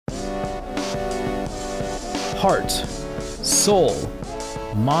heart, soul,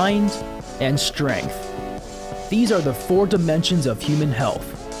 mind, and strength. These are the 4 dimensions of human health.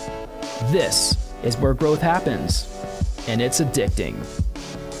 This is where growth happens, and it's addicting.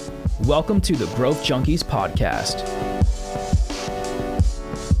 Welcome to the Growth Junkies podcast.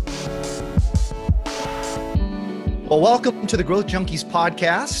 Well, welcome to the Growth Junkies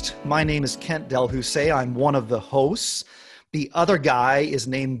podcast. My name is Kent Delhousse. I'm one of the hosts. The other guy is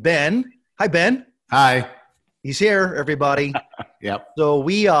named Ben. Hi, Ben. Hi. He's here, everybody. Yep. So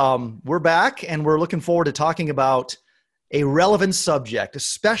we're back, and we're looking forward to talking about a relevant subject,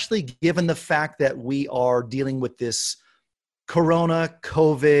 especially given the fact that we are dealing with this Corona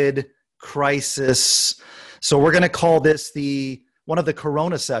COVID crisis. So we're going to call this one of the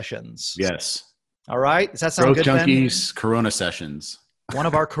Corona sessions. Yes. All right. Does that sound good, Growth Ben? Junkies Corona sessions. One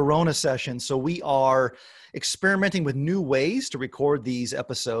of our Corona sessions. So we are experimenting with new ways to record these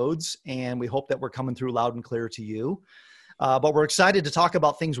episodes, and we hope that we're coming through loud and clear to you. But we're excited to talk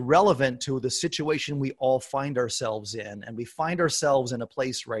about things relevant to the situation we all find ourselves in. And we find ourselves in a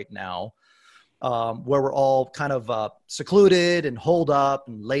place right now where we're all kind of secluded and holed up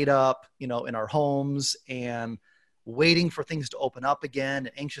and laid up, in our homes and waiting for things to open up again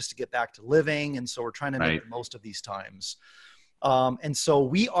and anxious to get back to living. And so we're trying to make the most of these times. And so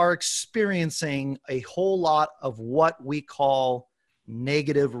we are experiencing a whole lot of what we call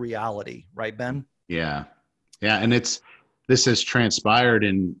negative reality, right, Ben? Yeah. Yeah. And this has transpired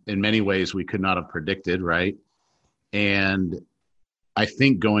in many ways we could not have predicted, right? And I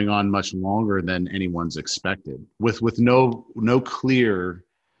think going on much longer than anyone's expected with no clear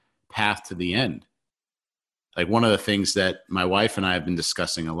path to the end. Like one of the things that my wife and I have been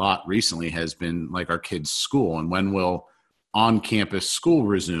discussing a lot recently has been like our kids' school and when will on-campus school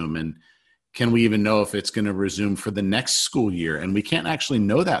resume, and can we even know if it's going to resume for the next school year? And we can't actually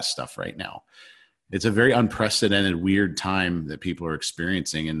know that stuff right now. It's a very unprecedented, weird time that people are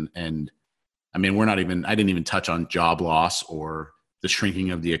experiencing. And I mean, I didn't even touch on job loss or the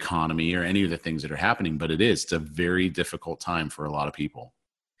shrinking of the economy or any of the things that are happening, but it's a very difficult time for a lot of people.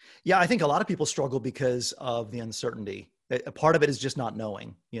 Yeah, I think a lot of people struggle because of the uncertainty. A part of it is just not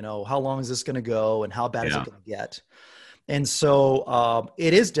knowing, how long is this going to go and how bad is it going to get? And so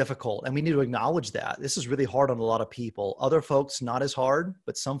it is difficult, and we need to acknowledge that. This is really hard on a lot of people. Other folks, not as hard,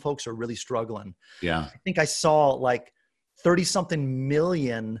 but some folks are really struggling. Yeah. I think I saw like 30-something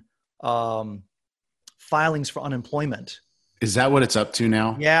million filings for unemployment. Is that what it's up to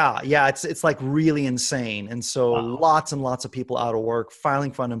now? Yeah. It's like really insane. And so lots and lots of people out of work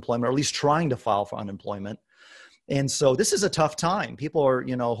filing for unemployment, or at least trying to file for unemployment. And so this is a tough time. People are,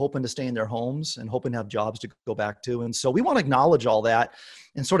 hoping to stay in their homes and hoping to have jobs to go back to. And so we want to acknowledge all that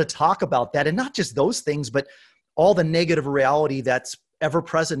and sort of talk about that, and not just those things, but all the negative reality that's ever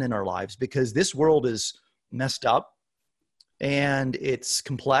present in our lives, because this world is messed up. And it's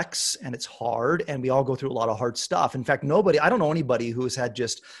complex and it's hard, and we all go through a lot of hard stuff. In fact, I don't know anybody who has had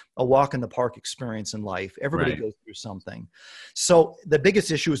just a walk in the park experience in life. Everybody goes through something. So the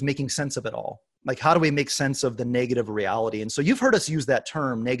biggest issue is making sense of it all. Like, how do we make sense of the negative reality? And so you've heard us use that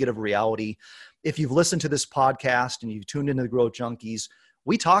term, negative reality. If you've listened to this podcast and you've tuned into the Growth Junkies,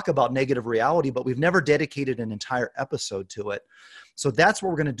 we talk about negative reality, but we've never dedicated an entire episode to it. So that's what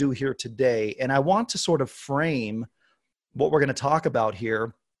we're going to do here today. And I want to sort of frame what we're going to talk about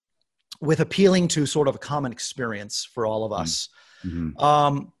here with appealing to sort of a common experience for all of us.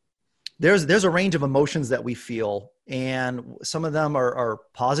 Mm-hmm. There's a range of emotions that we feel, and some of them are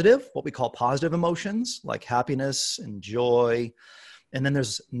positive, what we call positive emotions, like happiness and joy. And then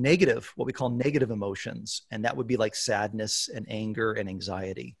there's negative, what we call negative emotions. And that would be like sadness and anger and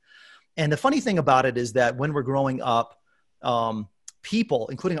anxiety. And the funny thing about it is that when we're growing up, people,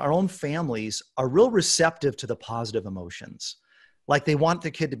 including our own families, are real receptive to the positive emotions. Like they want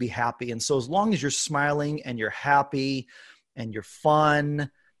the kid to be happy. And so as long as you're smiling and you're happy and you're fun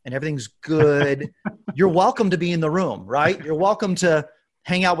and everything's good, you're welcome to be in the room, right? You're welcome to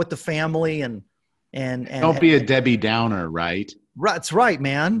hang out with the family and don't be a Debbie Downer, right? That's right,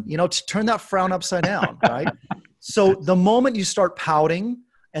 man. To turn that frown upside down, right? So the moment you start pouting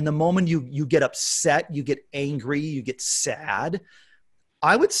and the moment you get upset, you get angry, you get sad,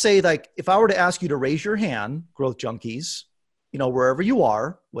 I would say, like, if I were to ask you to raise your hand, Growth Junkies, wherever you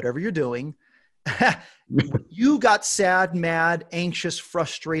are, whatever you're doing, you got sad, mad, anxious,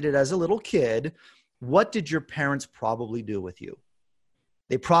 frustrated as a little kid, what did your parents probably do with you?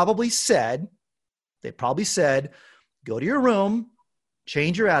 They probably said, go to your room,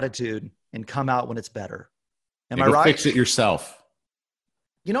 change your attitude, and come out when it's better. Am I right? Fix it yourself.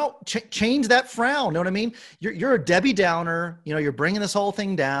 change that frown. Know what I mean? You're a Debbie Downer. You're bringing this whole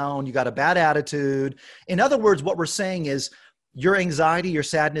thing down. You got a bad attitude. In other words, what we're saying is your anxiety, your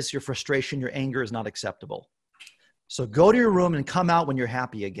sadness, your frustration, your anger is not acceptable. So go to your room and come out when you're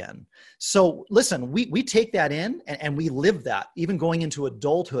happy again. So listen, we take that in and we live that. Even going into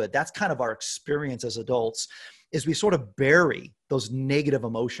adulthood, that's kind of our experience as adults, is we sort of bury those negative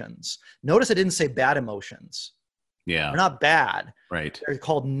emotions. Notice I didn't say bad emotions. Yeah. They're not bad. Right. They're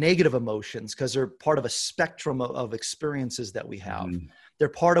called negative emotions because they're part of a spectrum of experiences that we have. Mm-hmm. They're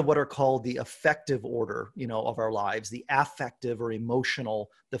part of what are called the affective order, of our lives, the affective or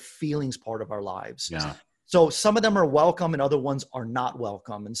emotional, the feelings part of our lives. Yeah. So some of them are welcome and other ones are not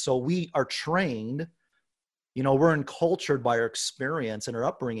welcome. And so we are trained, we're encultured by our experience and our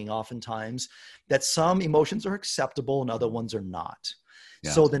upbringing oftentimes that some emotions are acceptable and other ones are not.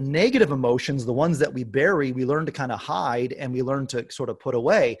 Yeah. So the negative emotions, the ones that we bury, we learn to kind of hide and we learn to sort of put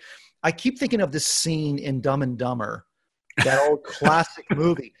away. I keep thinking of this scene in Dumb and Dumber, that old classic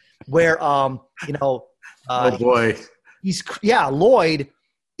movie where, oh boy, Lloyd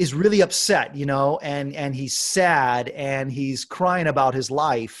is really upset, and he's sad and he's crying about his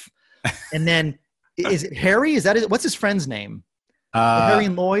life. And then is it Harry? What's his friend's name? Harry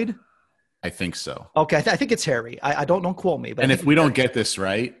and Lloyd? I think so. Okay. I think it's Harry. I don't quote me. But and if we don't get this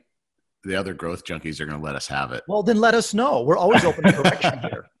right, the other growth junkies are going to let us have it. Well, then let us know. We're always open to correction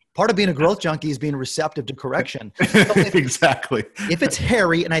here. Part of being a growth junkie is being receptive to correction. So exactly. If it's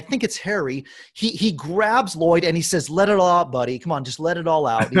Harry, and I think it's Harry, he grabs Lloyd and he says, "Let it all out, buddy. Come on, just let it all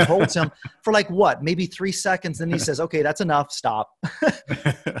out." He holds him for maybe 3 seconds. Then he says, "Okay, that's enough. Stop.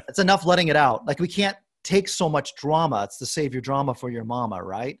 That's enough letting it out." We can't take so much drama. It's to save your drama for your mama,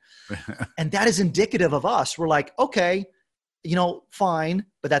 right? And that is indicative of us. We're like, okay, fine,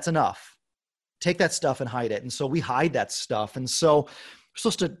 but that's enough. Take that stuff and hide it. And so we hide that stuff. And so we're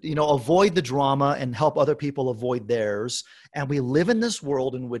supposed to, avoid the drama and help other people avoid theirs. And we live in this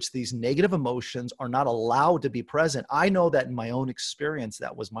world in which these negative emotions are not allowed to be present. I know that in my own experience,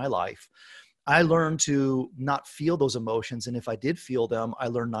 that was my life. I learned to not feel those emotions. And if I did feel them, I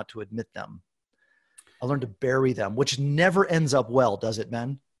learned not to admit them. I learned to bury them, which never ends up well, does it,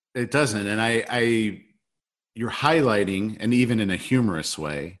 Ben? It doesn't. And you're highlighting, and even in a humorous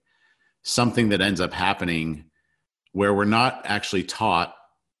way, something that ends up happening where we're not actually taught,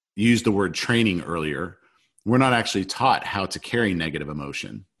 used the word training earlier, we're not actually taught how to carry negative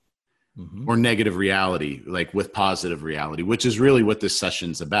emotion or negative reality, with positive reality, which is really what this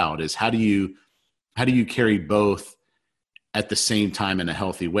session's about, is how do you carry both at the same time in a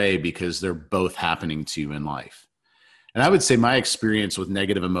healthy way, because they're both happening to you in life. And I would say my experience with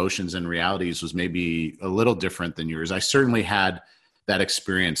negative emotions and realities was maybe a little different than yours. I certainly had that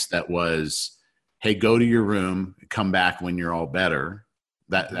experience that was, hey, go to your room, come back when you're all better.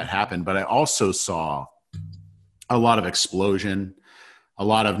 That happened. But I also saw a lot of explosion, a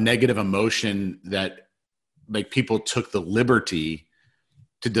lot of negative emotion that people took the liberty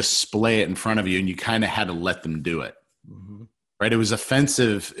to display it in front of you, and you kind of had to let them do it. Mm-hmm. Right? It was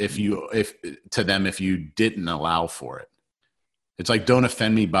offensive to them if you didn't allow for it. It's like, don't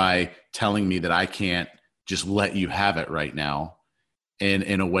offend me by telling me that I can't just let you have it right now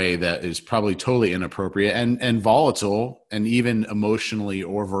in a way that is probably totally inappropriate and volatile and even emotionally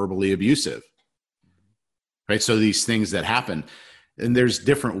or verbally abusive. Right? So these things that happen, and there's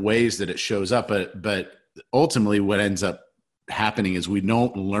different ways that it shows up, but ultimately what ends up happening is we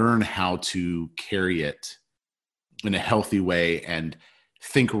don't learn how to carry it in a healthy way and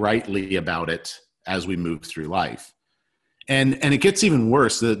think rightly about it as we move through life. And it gets even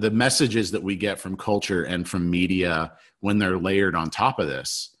worse. The messages that we get from culture and from media when they're layered on top of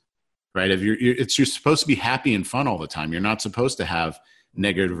this, right? If you're supposed to be happy and fun all the time. You're not supposed to have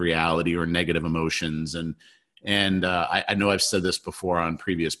negative reality or negative emotions. And I know I've said this before on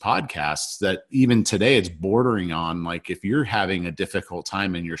previous podcasts that even today it's bordering on, if you're having a difficult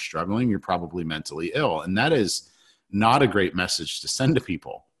time and you're struggling, you're probably mentally ill. And that is not a great message to send to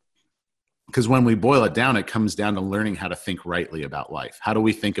people. Because when we boil it down, it comes down to learning how to think rightly about life. How do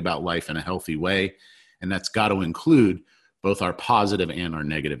we think about life in a healthy way? And that's got to include both our positive and our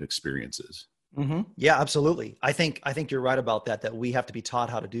negative experiences. Mm-hmm. Yeah, absolutely. I think you're right about that we have to be taught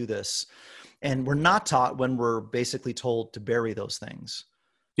how to do this. And we're not taught when we're basically told to bury those things.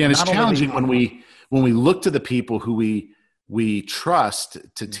 Yeah, and it's challenging when we look to the people who we trust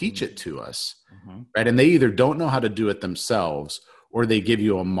to teach it to us, right? And they either don't know how to do it themselves or they give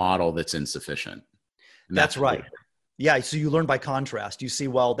you a model that's insufficient. And that's right. Yeah. So you learn by contrast. You see,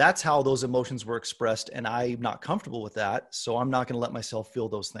 well, that's how those emotions were expressed, and I'm not comfortable with that, so I'm not going to let myself feel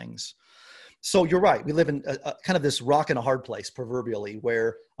those things. So you're right. We live in a kind of this rock and a hard place, proverbially,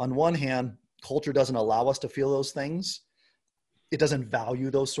 where on one hand, culture doesn't allow us to feel those things. It doesn't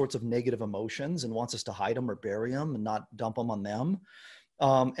value those sorts of negative emotions and wants us to hide them or bury them and not dump them on them.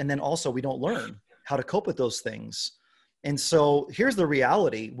 And then also we don't learn how to cope with those things. And so here's the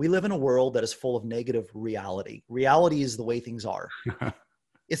reality. We live in a world that is full of negative reality. Reality is the way things are.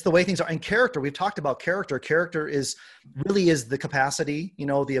 It's the way things are. And character, we've talked about character. Character really is the capacity,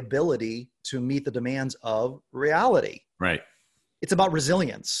 the ability to meet the demands of reality. Right. It's about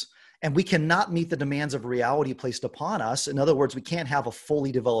resilience. And we cannot meet the demands of reality placed upon us. In other words, we can't have a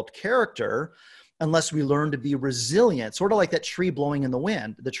fully developed character unless we learn to be resilient, sort of like that tree blowing in the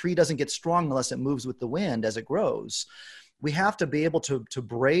wind. The tree doesn't get strong unless it moves with the wind as it grows. We have to be able to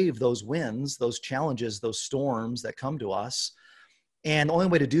brave those winds, those challenges, those storms that come to us. And the only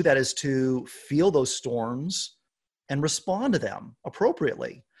way to do that is to feel those storms and respond to them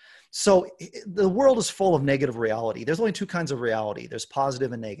appropriately. So the world is full of negative reality. There's only two kinds of reality. There's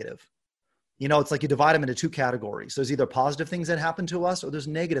positive and negative. It's like you divide them into two categories. There's either positive things that happen to us or there's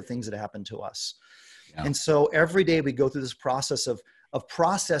negative things that happen to us. Yeah. And so every day we go through this process of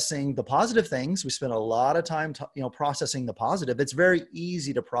processing the positive things. We spend a lot of time, processing the positive. It's very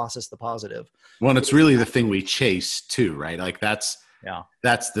easy to process the positive. Well, and it's really the thing we chase too, right? Like that's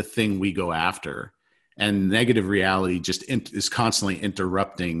the thing we go after. And negative reality just is constantly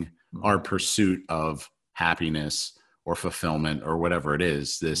interrupting our pursuit of happiness or fulfillment or whatever it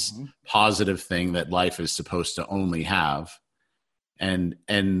is, this positive thing that life is supposed to only have. And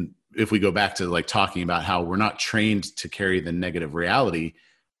if we go back to like talking about how we're not trained to carry the negative reality,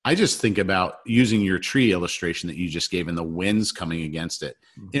 I just think about using your tree illustration that you just gave and the winds coming against it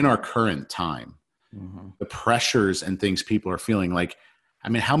in our current time, the pressures and things people are feeling. Like, I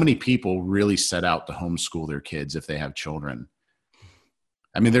mean, how many people really set out to homeschool their kids if they have children?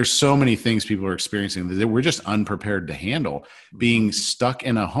 I mean, there's so many things people are experiencing that we're just unprepared to handle. Being stuck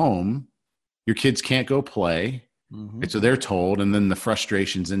in a home, your kids can't go play. So they're told, and then the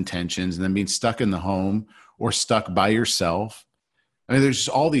frustrations and tensions, and then being stuck in the home or stuck by yourself. I mean, there's just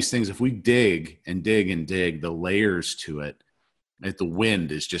all these things. If we dig and dig and dig the layers to it, the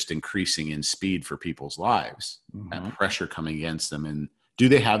wind is just increasing in speed for people's lives. That pressure coming against them. And do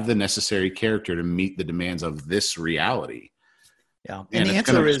they have the necessary character to meet the demands of this reality? Yeah. And the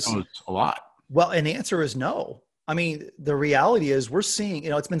answer is a lot. Well, and the answer is no. I mean, the reality is we're seeing,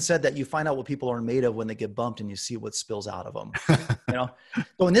 it's been said that you find out what people are made of when they get bumped and you see what spills out of them,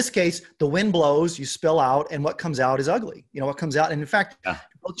 So in this case, the wind blows, you spill out, and what comes out is ugly. What comes out. And in fact,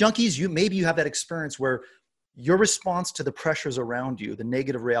 junkies, maybe you have that experience where your response to the pressures around you, the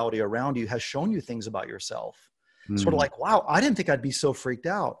negative reality around you, has shown you things about yourself. Sort of like, wow, I didn't think I'd be so freaked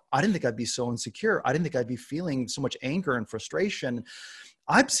out. I didn't think I'd be so insecure. I didn't think I'd be feeling so much anger and frustration.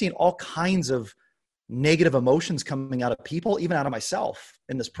 I've seen all kinds of negative emotions coming out of people, even out of myself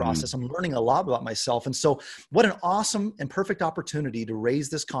in this process. I'm learning a lot about myself. And so what an awesome and perfect opportunity to raise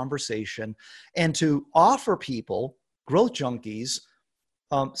this conversation and to offer people, growth junkies,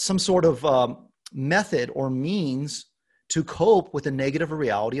 some sort of method or means to cope with the negative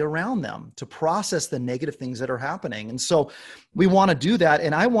reality around them, to process the negative things that are happening. And so we want to do that.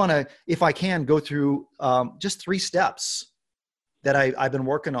 And I want to, if I can, go through just 3 steps that I've been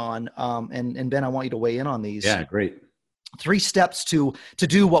working on. And Ben, I want you to weigh in on these. Yeah, great. 3 steps to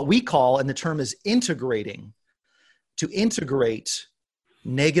do what we call, and the term is integrating, to integrate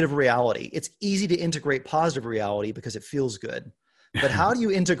negative reality. It's easy to integrate positive reality because it feels good. But how do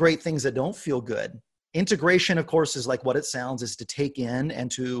you integrate things that don't feel good? Integration, of course, is like what it sounds, is to take in and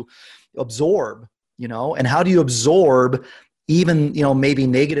to absorb, and how do you absorb even, maybe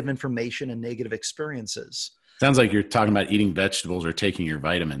negative information and negative experiences? Sounds like you're talking about eating vegetables or taking your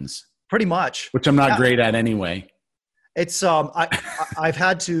vitamins. Pretty much. Which I'm not great at anyway. It's, I've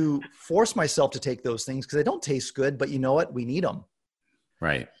had to force myself to take those things because they don't taste good, but you know what? We need them.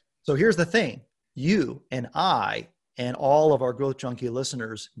 Right. So here's the thing. You and I and all of our Growth Junkie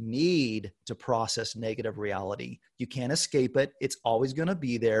listeners need to process negative reality. You can't escape it. It's always going to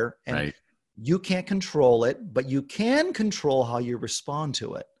be there. And you can't control it, but you can control how you respond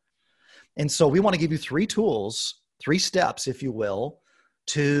to it. And so we want to give you 3 tools, 3 steps, if you will,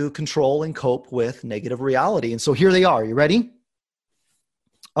 to control and cope with negative reality. And so here they are. You ready?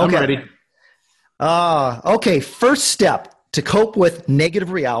 Okay. I'm ready. Okay. First step to cope with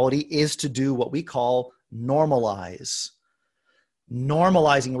negative reality is to do what we call normalize.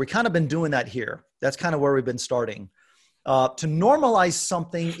 Normalizing. We've kind of been doing that here. That's kind of where we've been starting. To normalize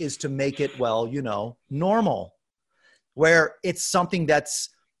something is to make it, normal, where it's something that's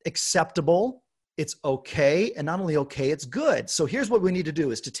acceptable, it's okay, and not only okay, it's good. So here's what we need to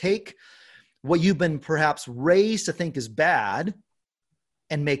do is to take what you've been perhaps raised to think is bad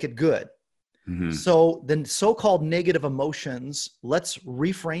and make it good. Mm-hmm. So the so-called negative emotions, let's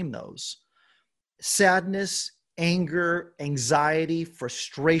reframe those. Sadness, anger, anxiety,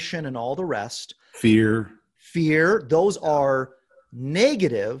 frustration, and all the rest. Fear, those are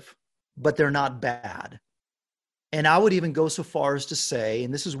negative, but they're not bad. And I would even go so far as to say,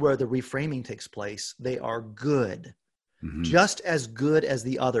 and this is where the reframing takes place, they are good. mm-hmm. Just as good as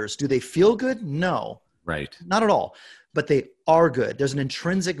the others. Do they feel good? No. Right. Not at all. But they are good. There's an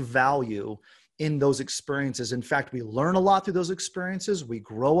intrinsic value in those experiences. In fact, we learn a lot through those experiences. We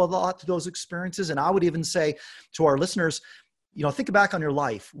grow a lot through those experiences. And I would even say to our listeners, think back on your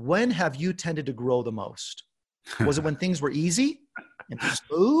life. When have you tended to grow the most? Was it when things were easy and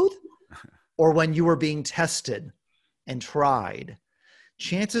smooth, or when you were being tested and tried?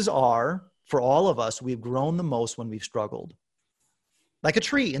 Chances are, for all of us, we've grown the most when we've struggled. Like a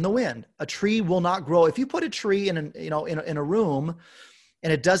tree in the wind. A tree will not grow. If you put a tree in a room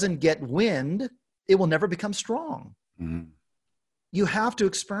and it doesn't get wind, it will never become strong. Mm-hmm. You have to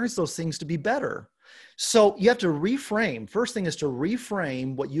experience those things to be better. So you have to reframe. First thing is to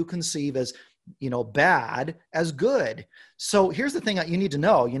reframe what you conceive as bad as good. So here's the thing that you need to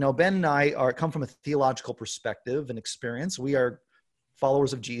know. Ben and I come from a theological perspective and experience. We are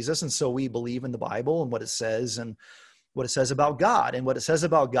followers of Jesus, and so we believe in the Bible and what it says and what it says about God. And what it says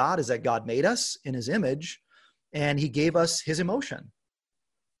about God is that God made us in his image and he gave us his emotion.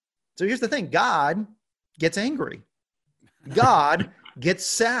 So here's the thing. God gets angry. God gets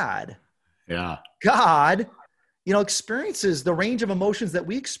sad. Yeah. God, experiences the range of emotions that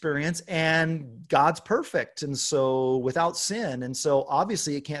we experience, and God's perfect. And so without sin. And so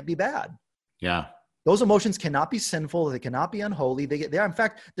obviously it can't be bad. Yeah. Those emotions cannot be sinful. They cannot be unholy. In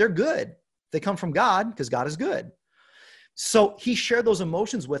fact, they're good. They come from God because God is good. So he shared those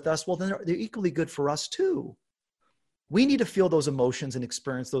emotions with us. Well, then they're equally good for us too. We need to feel those emotions and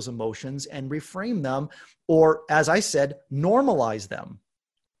experience those emotions and reframe them, or as I said, normalize them.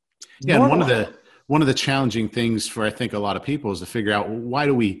 Yeah. And one of the challenging things for, I think, a lot of people is to figure out, why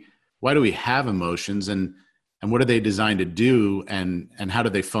do we have emotions, and what are they designed to do, and how do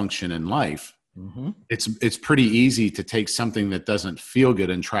they function in life? Mm-hmm. It's pretty easy to take something that doesn't feel good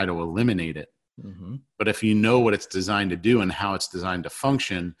and try to eliminate it. Mm-hmm. But if you know what it's designed to do and how it's designed to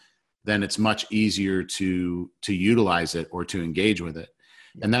function, then it's much easier to utilize it or to engage with it.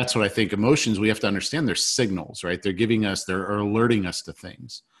 Yeah. And that's what I think emotions, we have to understand, they're signals, right? They're alerting us to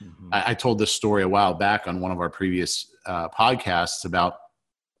things. Mm-hmm. I told this story a while back on one of our previous podcasts about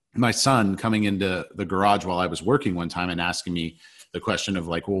my son coming into the garage while I was working one time and asking me the question of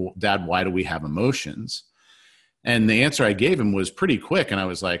like, well, Dad, why do we have emotions? And the answer I gave him was pretty quick. And I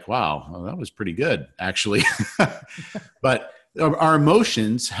was like, wow, well, that was pretty good, actually. But our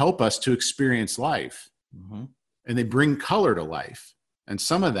emotions help us to experience life. Mm-hmm. And they bring color to life. And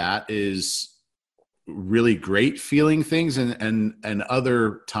some of that is really great feeling things. And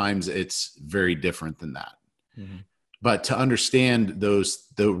other times it's very different than that. Mm-hmm. But to understand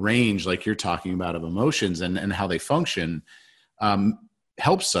the range, like you're talking about, of emotions and how they function,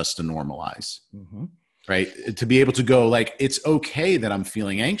 helps us to normalize. Mm-hmm. Right. To be able to go like, it's okay that I'm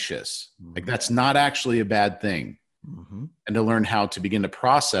feeling anxious. Mm-hmm. Like that's not actually a bad thing. Mm-hmm. And to learn how to begin to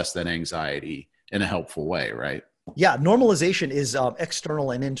process that anxiety in a helpful way. Right. Yeah. Normalization is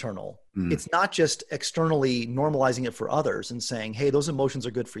external and internal. Mm. It's not just externally normalizing it for others and saying, hey, those emotions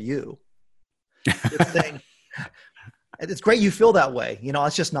are good for you. It's saying, it's great you feel that way.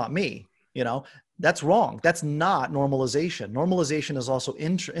 It's just not me. That's wrong. That's not normalization. Normalization is also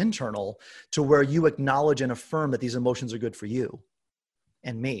internal, to where you acknowledge and affirm that these emotions are good for you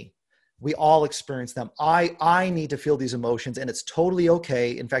and me. We all experience them. I need to feel these emotions, and it's totally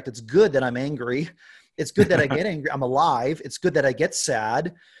okay. In fact, it's good that I'm angry. It's good that I get angry. I'm alive. It's good that I get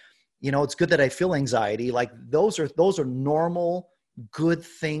sad. It's good that I feel anxiety. Like those are normal, good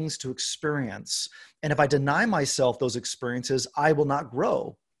things to experience. And if I deny myself those experiences, I will not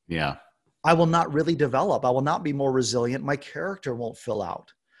grow. Yeah. I will not really develop. I will not be more resilient. My character won't fill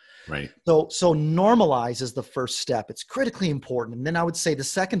out. Right. So normalize is the first step. It's critically important. And then I would say the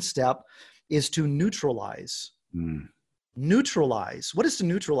second step is to neutralize. Mm. Neutralize. What is to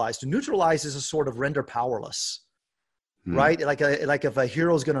neutralize? To neutralize is a sort of render powerless, right? Like if a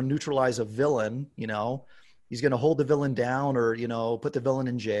hero is going to neutralize a villain, he's going to hold the villain down or, put the villain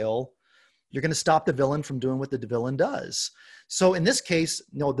in jail. You're going to stop the villain from doing what the villain does. So in this case,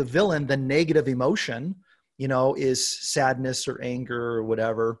 the villain, the negative emotion, is sadness or anger or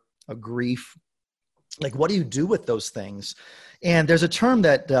whatever, a grief. Like, what do you do with those things? And there's a term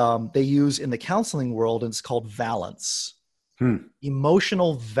that they use in the counseling world, and it's called valence.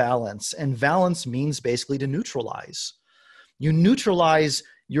 Emotional valence. And valence means basically to neutralize. You neutralize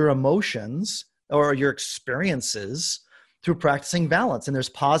your emotions or your experiences through practicing valence. And there's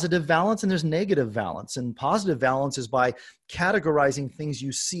positive valence and there's negative valence. And positive valence is by categorizing things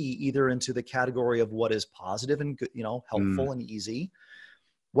you see either into the category of what is positive and good, helpful and easy,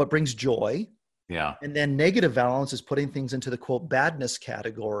 what brings joy. Yeah. And then negative valence is putting things into the quote badness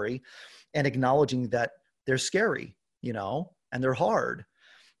category and acknowledging that they're scary, and they're hard.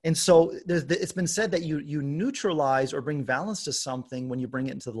 And so it's been said that you neutralize or bring balance to something when you bring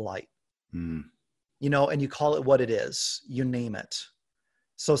it into the light, and you call it what it is, you name it.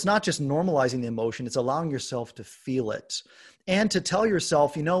 So it's not just normalizing the emotion, it's allowing yourself to feel it and to tell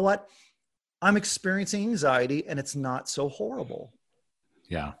yourself, you know what, I'm experiencing anxiety and it's not so horrible.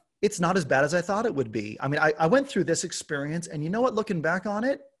 Yeah. It's not as bad as I thought it would be. I mean, I went through this experience and you know what, looking back on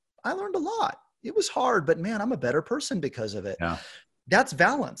it, I learned a lot. It was hard, but man, I'm a better person because of it. Yeah. That's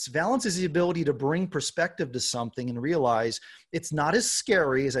valence. Valence is the ability to bring perspective to something and realize it's not as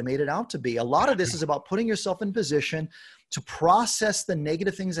scary as I made it out to be. A lot of this is about putting yourself in position to process the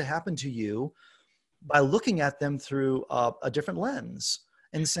negative things that happen to you by looking at them through a different lens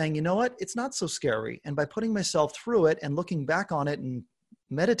and saying, you know what, it's not so scary. And by putting myself through it and looking back on it and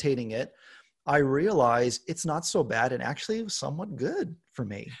meditating it, I realize it's not so bad and actually it was somewhat good for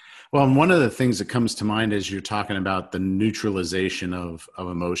me. Well, and one of the things that comes to mind as you're talking about the neutralization of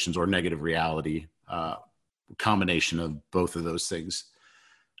emotions or negative reality, combination of both of those things,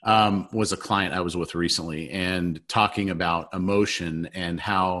 was a client I was with recently and talking about emotion and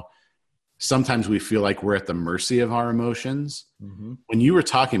how sometimes we feel like we're at the mercy of our emotions. Mm-hmm. When you were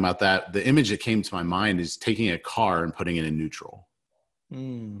talking about that, the image that came to my mind is taking a car and putting it in neutral.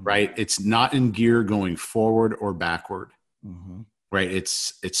 Right? It's not in gear going forward or backward. Mm-hmm. Right?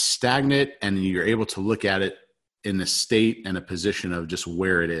 It's stagnant and you're able to look at it in a state and a position of just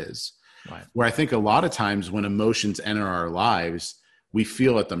where it is. Right. Where I think a lot of times when emotions enter our lives, we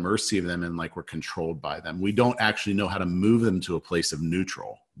feel at the mercy of them and like we're controlled by them. We don't actually know how to move them to a place of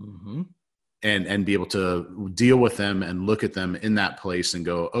neutral and be able to deal with them and look at them in that place and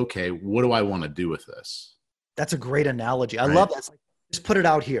go, okay, what do I want to do with this? That's a great analogy. I love that. It's like, just put it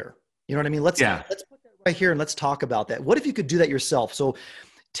out here. You know what I mean? Let's put that right here and let's talk about that. What if you could do that yourself? So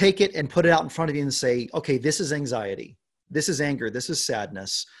take it and put it out in front of you and say, okay, this is anxiety. This is anger. This is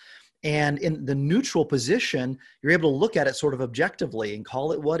sadness. And in the neutral position, you're able to look at it sort of objectively and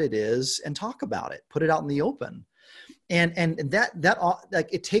call it what it is and talk about it, put it out in the open. And that like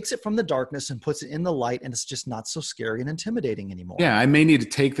it takes it from the darkness and puts it in the light and it's just not so scary and intimidating anymore. Yeah. I may need to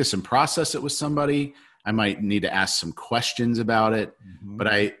take this and process it with somebody. I might need to ask some questions about it, but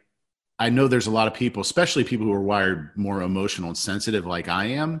I know there's a lot of people, especially people who are wired more emotional and sensitive like I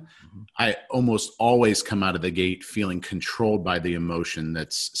am. I almost always come out of the gate feeling controlled by the emotion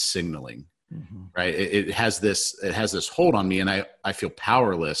that's signaling, right? It has this hold on me and I feel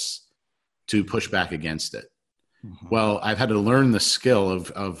powerless to push back against it. Well, I've had to learn the skill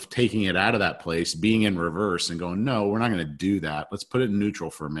of taking it out of that place, being in reverse and going, no, we're not going to do that. Let's put it in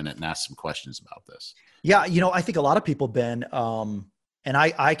neutral for a minute and ask some questions about this. Yeah. I think a lot of people, Ben, and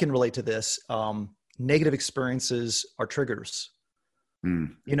I can relate to this, negative experiences are triggers,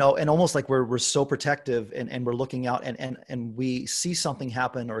 and almost like we're so protective and we're looking out and we see something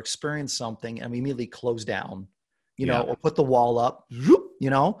happen or experience something and we immediately close down, or put the wall up,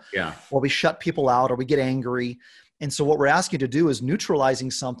 or we shut people out or we get angry. And so what we're asking you to do is neutralizing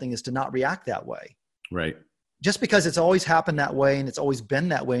something is to not react that way. Right. Just because it's always happened that way and it's always been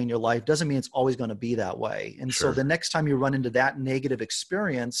that way in your life doesn't mean it's always going to be that way. And so the next time you run into that negative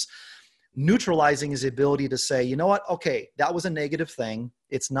experience, neutralizing is the ability to say, you know what? Okay, that was a negative thing.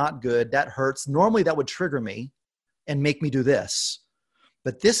 It's not good. That hurts. Normally that would trigger me and make me do this.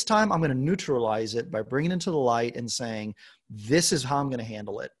 But this time I'm going to neutralize it by bringing it into the light and saying, this is how I'm going to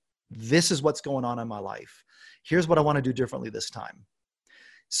handle it. This is what's going on in my life. Here's what I want to do differently this time.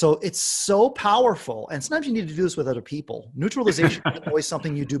 So it's so powerful. And sometimes you need to do this with other people. Neutralization isn't always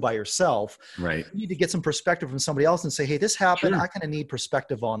something you do by yourself. Right. You need to get some perspective from somebody else and say, hey, this happened. I kind of need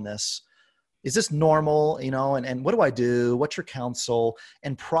perspective on this. Is this normal? And what do I do? What's your counsel?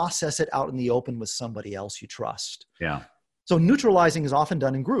 And process it out in the open with somebody else you trust. Yeah. So neutralizing is often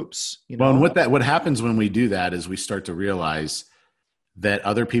done in groups. Well, and what happens when we do that is we start to realize that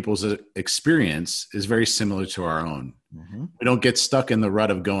other people's experience is very similar to our own. We don't get stuck in the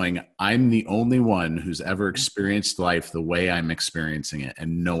rut of going, I'm the only one who's ever experienced life the way I'm experiencing it,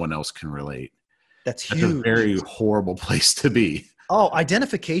 and no one else can relate. That's huge. A very horrible place to be. Oh,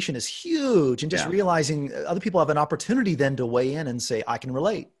 identification is huge. And just realizing other people have an opportunity then to weigh in and say, I can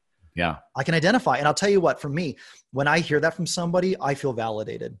relate. Yeah. I can identify. And I'll tell you what, for me, when I hear that from somebody, I feel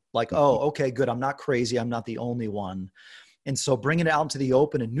validated. Like, oh, okay, good. I'm not crazy. I'm not the only one. And so bringing it out into the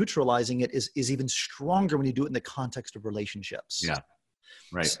open and neutralizing it is even stronger when you do it in the context of relationships. Yeah.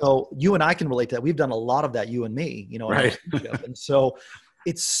 Right. So you and I can relate to that. We've done a lot of that, you and me, in our Right. relationship. And so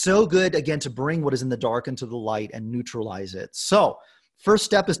it's so good, again, to bring what is in the dark into the light and neutralize it. So first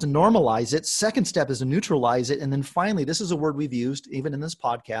step is to normalize it. Second step is to neutralize it. And then finally, this is a word we've used even in this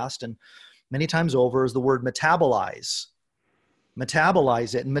podcast and many times over, is the word metabolize.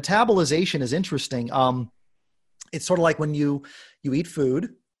 Metabolize it. And metabolization is interesting. It's sort of like when you eat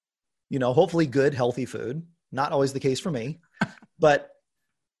food, hopefully good, healthy food. Not always the case for me, but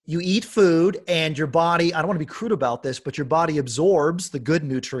you eat food and your body, I don't want to be crude about this, but your body absorbs the good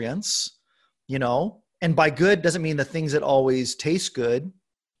nutrients, and by good doesn't mean the things that always taste good,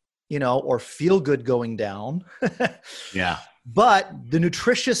 or feel good going down. Yeah. But the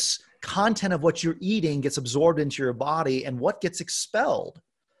nutritious content of what you're eating gets absorbed into your body, and what gets expelled.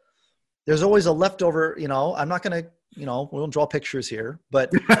 There's always a leftover, I'm not going to, we won't draw pictures here,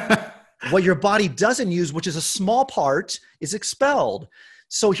 but what your body doesn't use, which is a small part, is expelled.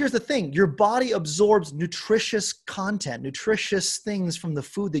 So here's the thing. Your body absorbs nutritious content, nutritious things from the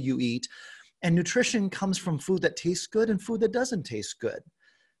food that you eat. And nutrition comes from food that tastes good and food that doesn't taste good.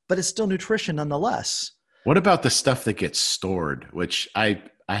 But it's still nutrition nonetheless. What about the stuff that gets stored, which I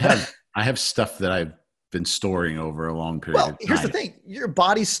have stuff that I've been storing over a long period of time. Here's the thing. Your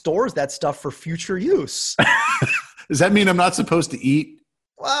body stores that stuff for future use. Does that mean I'm not supposed to eat?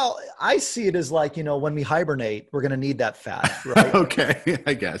 Well, I see it as like, when we hibernate, we're going to need that fat, right? Okay,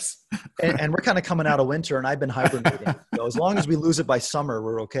 I guess. and we're kind of coming out of winter, and I've been hibernating. So as long as we lose it by summer,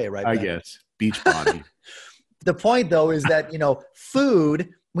 we're okay, right? I guess. Beach body. The point, though, is that, food,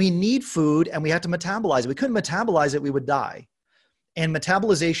 we need food, and we have to metabolize it. We couldn't metabolize it, we would die. And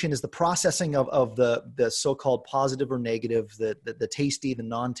metabolization is the processing of the so-called positive or negative, the tasty, the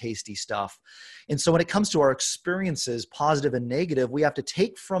non-tasty stuff. And so when it comes to our experiences, positive and negative, we have to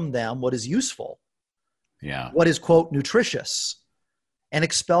take from them what is useful, what is, quote, nutritious, and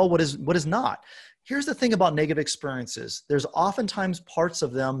expel what is not. Here's the thing about negative experiences. There's oftentimes parts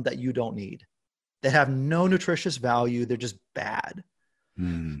of them that you don't need, that have no nutritious value. They're just bad.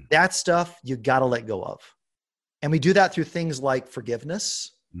 That stuff you got to let go of. And we do that through things like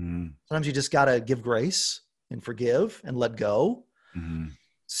forgiveness. Sometimes you just got to give grace and forgive and let go.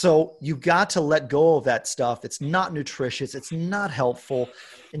 So you got to let go of that stuff. It's not nutritious. It's not helpful.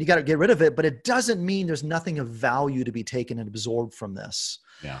 And you got to get rid of it. But it doesn't mean there's nothing of value to be taken and absorbed from this.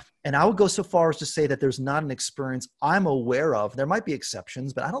 Yeah. And I would go so far as to say that there's not an experience I'm aware of. There might be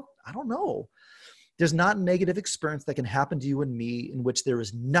exceptions, but I don't know. There's not a negative experience that can happen to you and me in which there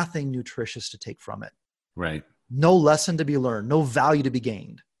is nothing nutritious to take from it. Right. No lesson to be learned, no value to be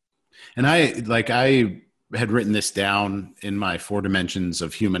gained. And I had written this down in my 4 Dimensions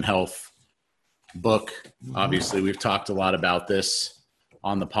of Human Health book. Obviously, we've talked a lot about this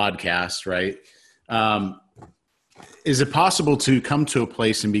on the podcast, right? Is it possible to come to a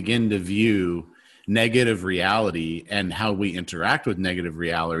place and begin to view negative reality and how we interact with negative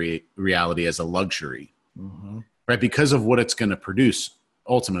reality as a luxury, right? Because of what it's going to produce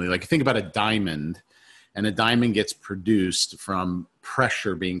ultimately. Like, think about a diamond. And a diamond gets produced from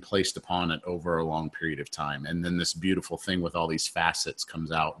pressure being placed upon it over a long period of time. And then this beautiful thing with all these facets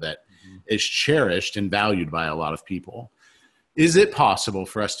comes out that is cherished and valued by a lot of people. Is it possible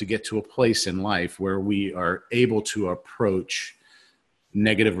for us to get to a place in life where we are able to approach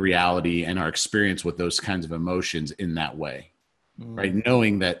negative reality and our experience with those kinds of emotions in that way, right?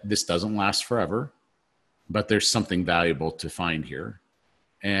 Knowing that this doesn't last forever, but there's something valuable to find here.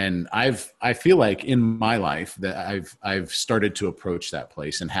 And I feel like in my life that I've started to approach that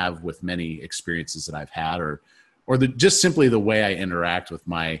place and have with many experiences that I've had, or just simply the way I interact with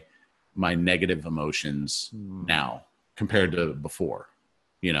my negative emotions now compared to before,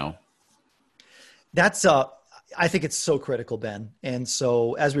 That's I think it's so critical, Ben. And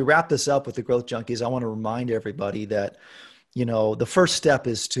so as we wrap this up with the Growth Junkies, I want to remind everybody that, the first step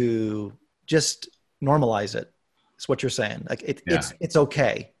is to just normalize it. It's what you're saying. Like it's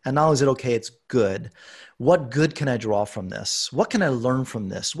okay. And not only is it okay, it's good. What good can I draw from this? What can I learn from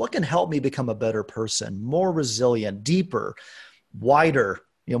this? What can help me become a better person, more resilient, deeper, wider,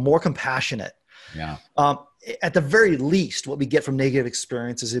 more compassionate? Yeah. At the very least, what we get from negative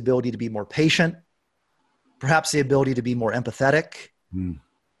experience is the ability to be more patient, perhaps the ability to be more empathetic,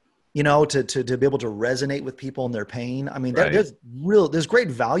 to be able to resonate with people in their pain. I mean, Right. there's great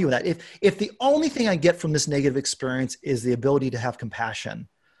value in that. If the only thing I get from this negative experience is the ability to have compassion,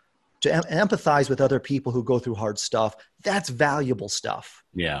 to empathize with other people who go through hard stuff, that's valuable stuff.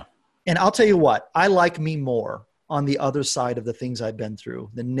 Yeah. And I'll tell you what, I like me more on the other side of the things I've been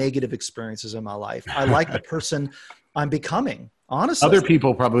through, the negative experiences in my life. I like the person I'm becoming, honestly. Other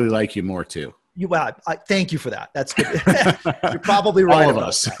people probably like you more too. I thank you for that. That's good. You're probably right. All of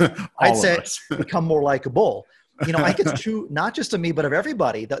us. I'd say become more likable. You know, I think it's true, not just of me, but of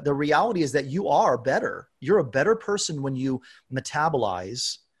everybody. The reality is that you are better. You're a better person when you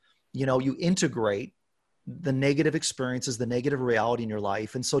metabolize, you know, you integrate the negative experiences, the negative reality in your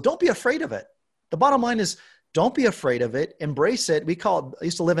life. And so don't be afraid of it. The bottom line is don't be afraid of it. Embrace it. I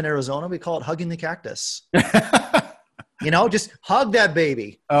used to live in Arizona. We call it hugging the cactus. You know, just hug that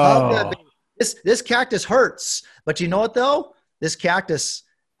baby. Hug that baby. This cactus hurts, but you know what though? This cactus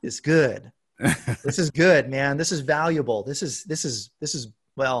is good. This is good, man. This is valuable. This is,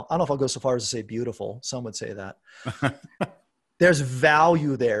 well, I don't know if I'll go so far as to say beautiful. Some would say that. There's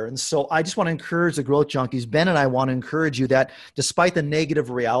value there. And so I just want to encourage the growth junkies. Ben and I want to encourage you that despite the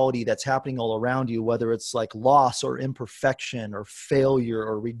negative reality that's happening all around you, whether it's like loss or imperfection or failure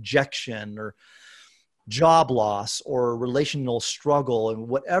or rejection or job loss or relational struggle and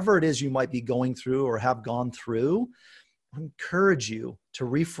whatever it is you might be going through or have gone through, I encourage you to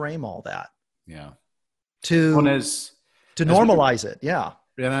reframe all that. Yeah. To normalize it. Yeah.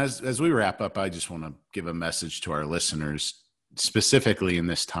 And as we wrap up, I just want to give a message to our listeners, specifically in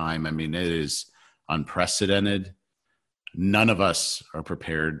this time. I mean, it is unprecedented. None of us are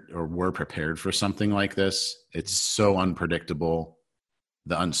prepared or were prepared for something like this. It's so unpredictable.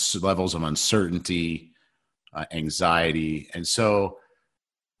 The levels of uncertainty, anxiety. And so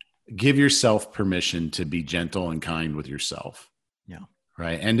give yourself permission to be gentle and kind with yourself. Yeah.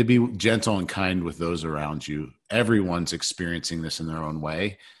 Right. And to be gentle and kind with those around you. Everyone's experiencing this in their own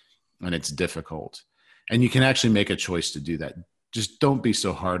way, and it's difficult. And you can actually make a choice to do that. Just don't be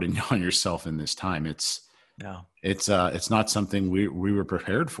so hard on yourself in this time. It's not something we were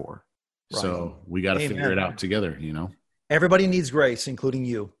prepared for. Right. So we got to figure it out together, you know. Everybody needs grace, including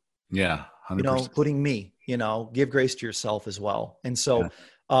you. Yeah. 100%. You know, including me, you know, give grace to yourself as well. And so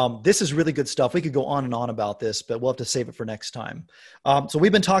this is really good stuff. We could go on and on about this, but we'll have to save it for next time. So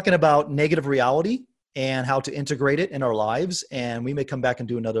we've been talking about negative reality and how to integrate it in our lives. And we may come back and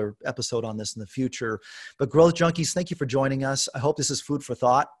do another episode on this in the future. But Growth Junkies, thank you for joining us. I hope this is food for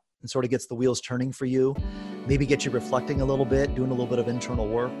thought and sort of gets the wheels turning for you. Maybe get you reflecting a little bit, doing a little bit of internal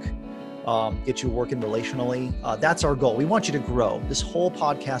work. Get you working relationally. That's our goal. We want you to grow. This whole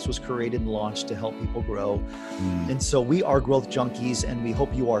podcast was created and launched to help people grow. And so we are Growth Junkies, and we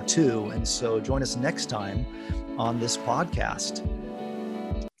hope you are too. And so join us next time on this podcast.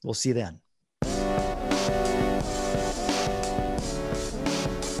 We'll see you then.